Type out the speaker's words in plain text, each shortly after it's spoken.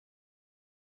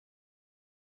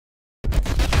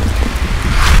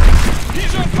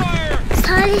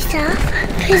Sloth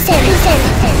presents.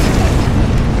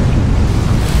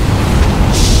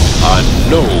 I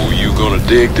know you're gonna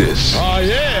dig this. Oh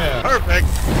yeah, perfect.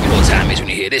 You know what time it is when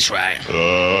you hear this, right?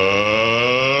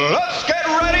 Let's get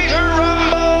ready to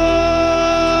rumble.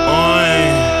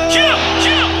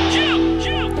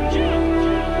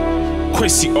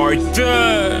 Kwesi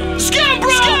Arthur. Scam, bro.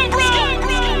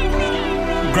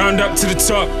 Ground up to the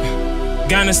top.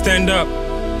 Gotta stand up.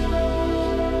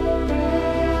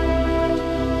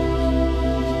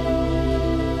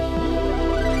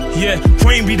 Yeah,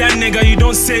 Wayne be that nigga, you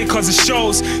don't say it cause it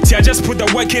shows. See, I just put the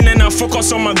work in and I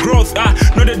focus on my growth.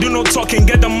 No, they do no talking,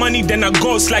 get the money, then I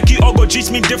ghost. Like you all go treat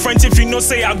me different if you no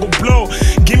say I go blow.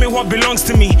 Give me what belongs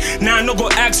to me, now I no go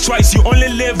ask twice. You only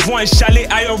live once, Charlie,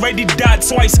 I already died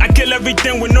twice. I kill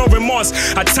everything with no remorse.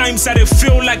 At times I did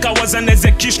feel like I was an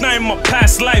executioner in my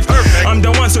past life. I'm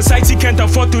the one society can't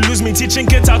afford to lose me. Teaching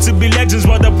kids how to be legends,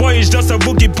 while the boy is just a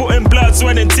rookie putting blood,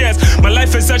 sweat and tears. My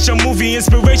life is such a movie,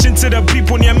 inspiration to the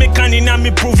people near me. Me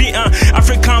proving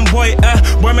African boy,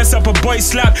 boy mess up a boy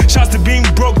slap. Shouts to being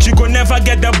broke, you gon' never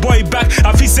get that boy back.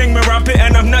 I feel saying me rap it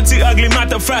and I'm not too ugly,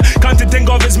 matter of fact. Can't think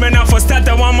of his men now for start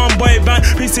a one-man boy band.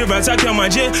 Please if I attack your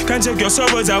magic, can't take your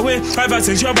sorrows away. Ever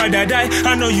since your brother died,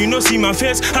 I know you know see my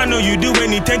face. I know you do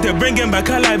anything to bring him back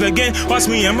alive again. Watch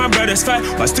me and my brothers fight,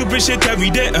 but stupid shit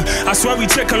every day. I swear we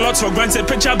take a lot for granted.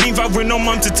 Picture being vibe with no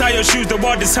mom to tie your shoes, the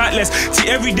world is heartless. See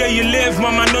every day you live,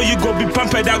 mom, I know you go be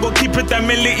pumped. I go keep it a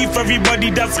million. If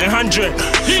everybody that's 100,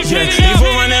 yeah.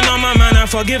 Even running on my man, I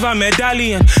forgive a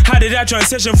medallion. How did that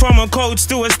transition from a coach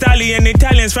to a stallion?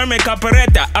 Italians from a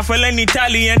caparetta, I feel an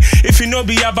Italian. If you know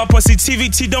be about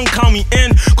positivity, don't count me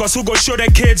in. Cause who go show the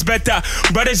kids better?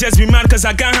 Brothers just be mad cause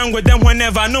I can't hang with them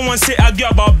whenever. No one say argue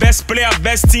about best player,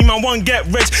 best team, I won't get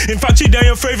rich. In fact, you done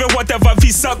your favorite, whatever, if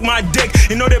you suck my dick.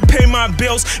 You know they pay my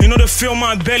bills, you know they fill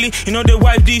my belly, you know they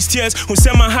wipe these tears. Who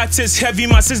say my heart is heavy,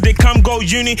 my sis they come go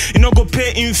uni, you know go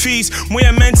pay in fees. We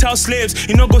are mental slaves,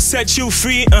 you know go set you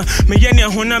free. Me yenya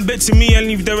hona bet to me and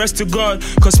leave the rest to God.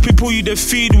 Cause people you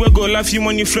defeat will go laugh you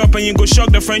when you flop, and you go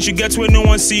shock the friends you get when no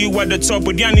one see you at the top.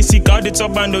 But yani seek out the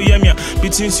top and do yemia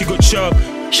between you go chop.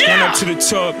 Stand up to the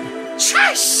top.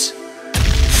 Chase!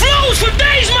 Flows for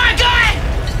days, my guy!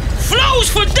 Flows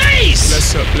for days!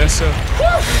 Bless up, bless up.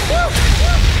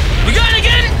 We got it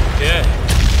again? Yeah.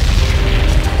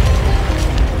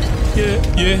 Yeah.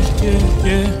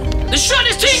 The shot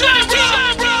is team, bro!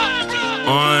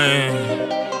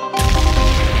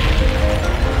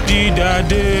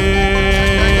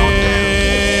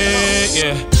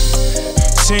 Yeah.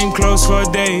 Same clothes for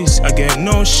days, I get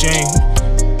no shame.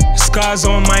 Scars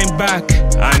on my back,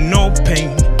 I know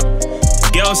pain.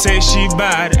 Girl say she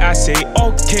bad, I say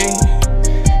okay.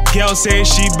 Girl say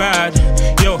she bad,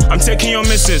 yo, I'm taking your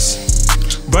missus.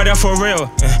 Brother for real,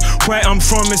 where I'm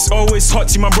from it's always hot.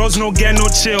 See my bros no get no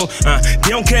chill. They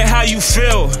don't care how you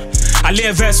feel. I lay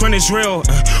a verse when it's real.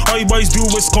 All you boys do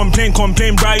is complain,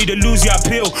 bro, you to lose your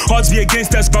appeal. Odds be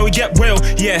against us, but we get real.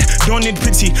 Yeah, don't need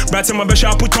pity. But my best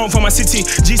I put on for my city.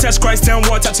 Jesus Christ, turn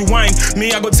water to wine.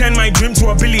 Me, I go turn my dream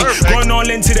to a billy. Going all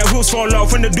into the wheels fall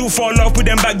off. When the do fall off, put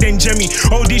them back then Jimmy.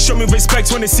 All these show me respect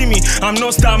when they see me. I'm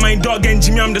no star, my dog and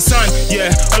Jimmy, I'm the son.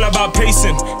 Yeah, all about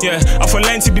pacing. Yeah, I for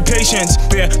learn to be patient.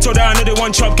 Yeah, told her I know they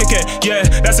want chop kick it. Yeah,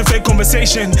 that's a fake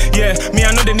conversation. Yeah, me,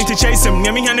 I know they need to chase him.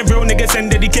 Yeah, me and the real niggas and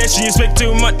dedication. You speak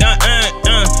too much,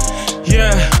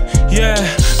 yeah.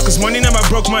 Cause money never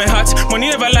broke my heart. Money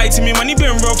never lied to me. Money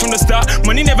been real from the start.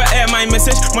 Money never aired my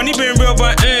message. Money been real,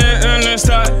 but the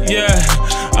start, yeah.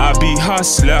 I be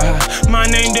hustler. My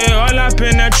name they all up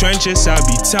in the trenches. I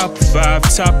be top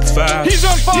 5. He's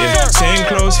on fire. Yeah, same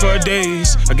clothes for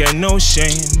days. I get no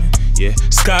shame. Yeah,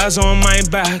 scars on my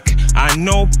back. I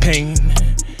know pain.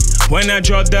 When I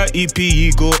drop the EP,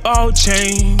 you go all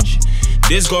change.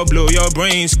 This go blow your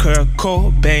brains, Kurt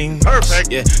Cobain.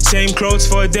 Perfect. Yeah, same clothes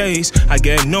for days, I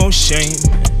get no shame.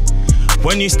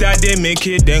 When you start, they make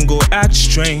it, then go act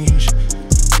strange.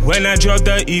 When I drop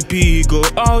the EP, you go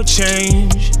all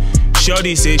change.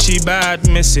 Shorty say she bad,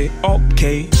 me say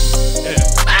okay. Hey!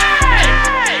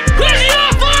 Kwesi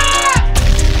Arthur!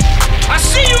 I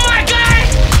see you, my guy!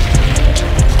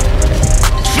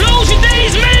 Flows for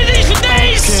days, melodies for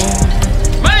days!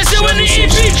 Man, I said when the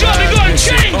EP drop, it gonna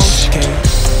change!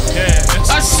 Yeah,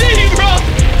 I see you, bro!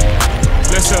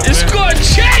 It's gonna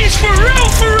change for real,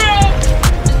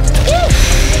 Woo!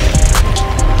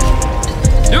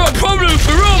 You're a problem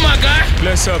for real, my guy!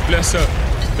 Bless up. Let's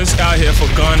out here for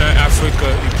Ghana,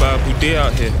 Africa, Ibabu, they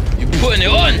out here. You putting it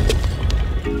on?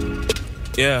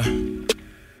 Yeah.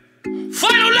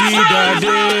 Final lap!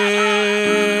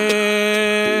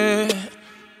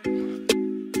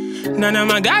 None of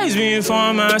my guys be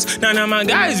informers. None of my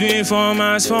guys be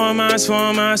informers. Formers.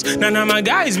 None of my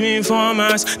guys be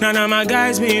informers. None of my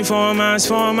guys be informers.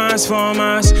 Formers.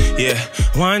 Yeah,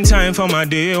 one time for my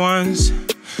day ones.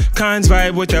 Can't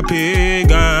vibe with a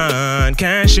pagan.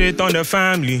 Can't shit on the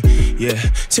family. Yeah,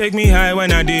 take me high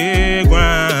when I dig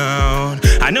ground.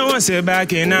 I know I sit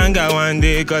back in anger one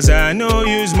day, cause I know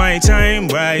use my time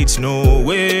right. No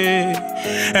way.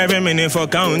 Every minute for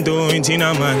count to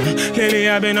man. Lately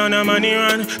I've been on a money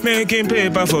run, making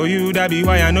paper for you. That be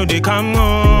why I know they come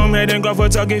home. Head and go for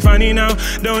talking funny now.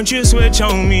 Don't you switch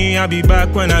on me. I'll be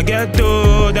back when I get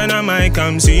to. Then I might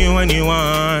come see you when you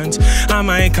want. I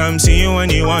might come see you when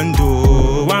you want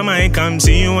to. I might come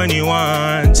see you when you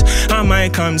want. I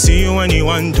might come see you when you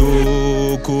want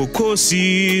to. Cocoa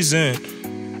season.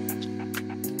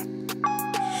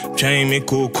 Trying me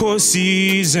cocoa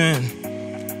season.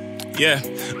 Yeah,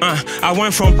 I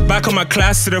went from back of my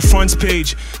class to the front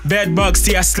page. Bed bugs,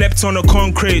 till I slept on the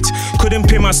concrete. Couldn't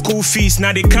pay my school fees,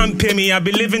 now they can't pay me. I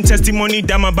be living testimony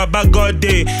that my baba God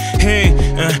day. Hey,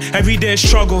 everyday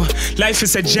struggle. Life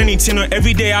is a journey, you know,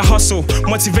 every day I hustle.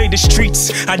 Motivate the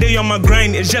streets, I day on my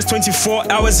grind. It's just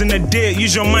 24 hours in a day.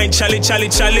 Use your mind, Charlie.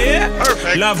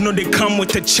 Perfect. Love, no, they come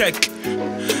with a check.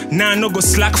 Nah, no go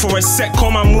slack for a sec.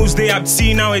 Call my moves, they up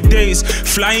tea nowadays.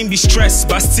 Flying be stressed,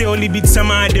 but still only be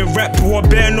time I the rap war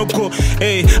bare no go.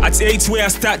 Hey, at 8 where I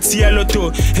start tier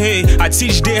lotto. Hey, I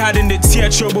teach they had in the tier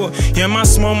trouble. Yeah, my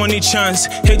small money chance.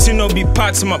 Hate to no be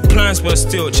part of my plans, but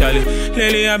still, Charlie.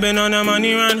 Lately I've been on a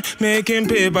money run, making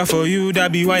paper for you.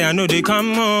 That be why I know they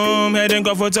come home. Head and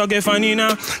go for talking funny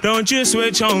now. Don't you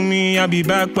switch on me. I'll be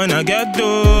back when I get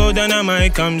to. Then I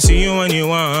might come see you when you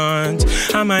want.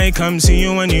 I might come see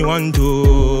you when you want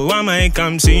to. I might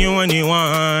come see you when you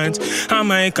want. I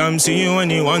might come see you when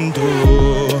you want to.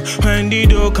 When the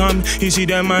door come, you see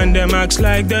them and them acts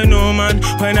like they no man.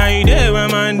 When I there,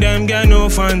 when man them get no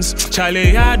funds.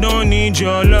 Charlie, I don't need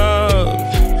your love.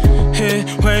 Hey,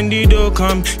 when the door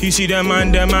come, you see them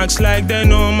and them acts like they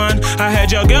no man. I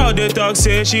heard your girl they talk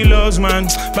say she loves man,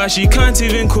 but she can't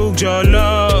even cook your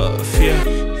love.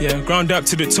 Yeah, ground up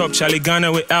to the top, Charlie.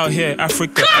 Ghana, we out here,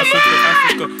 Africa.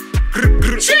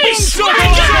 Jeez,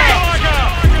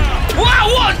 wow,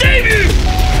 what debut!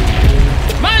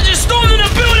 Man just stormed in the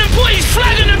building, put his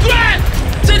flag in the ground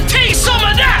to take some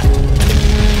of that.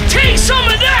 Take some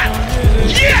of that.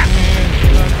 Yeah.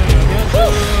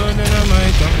 Woo.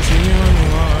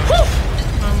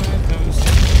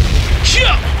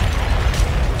 Yeah.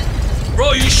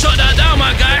 Bro, you shut that down,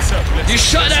 my guy. You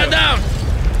shut that down.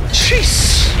 Jeez.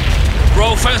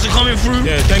 Bro, thanks for coming through.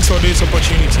 Yeah, thanks for this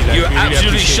opportunity. Like, you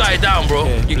absolutely shut it down, bro.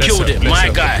 Yeah, you killed it, my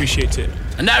guy. Appreciate it.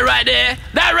 And that right there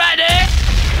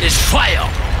is fire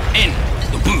in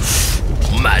the booth.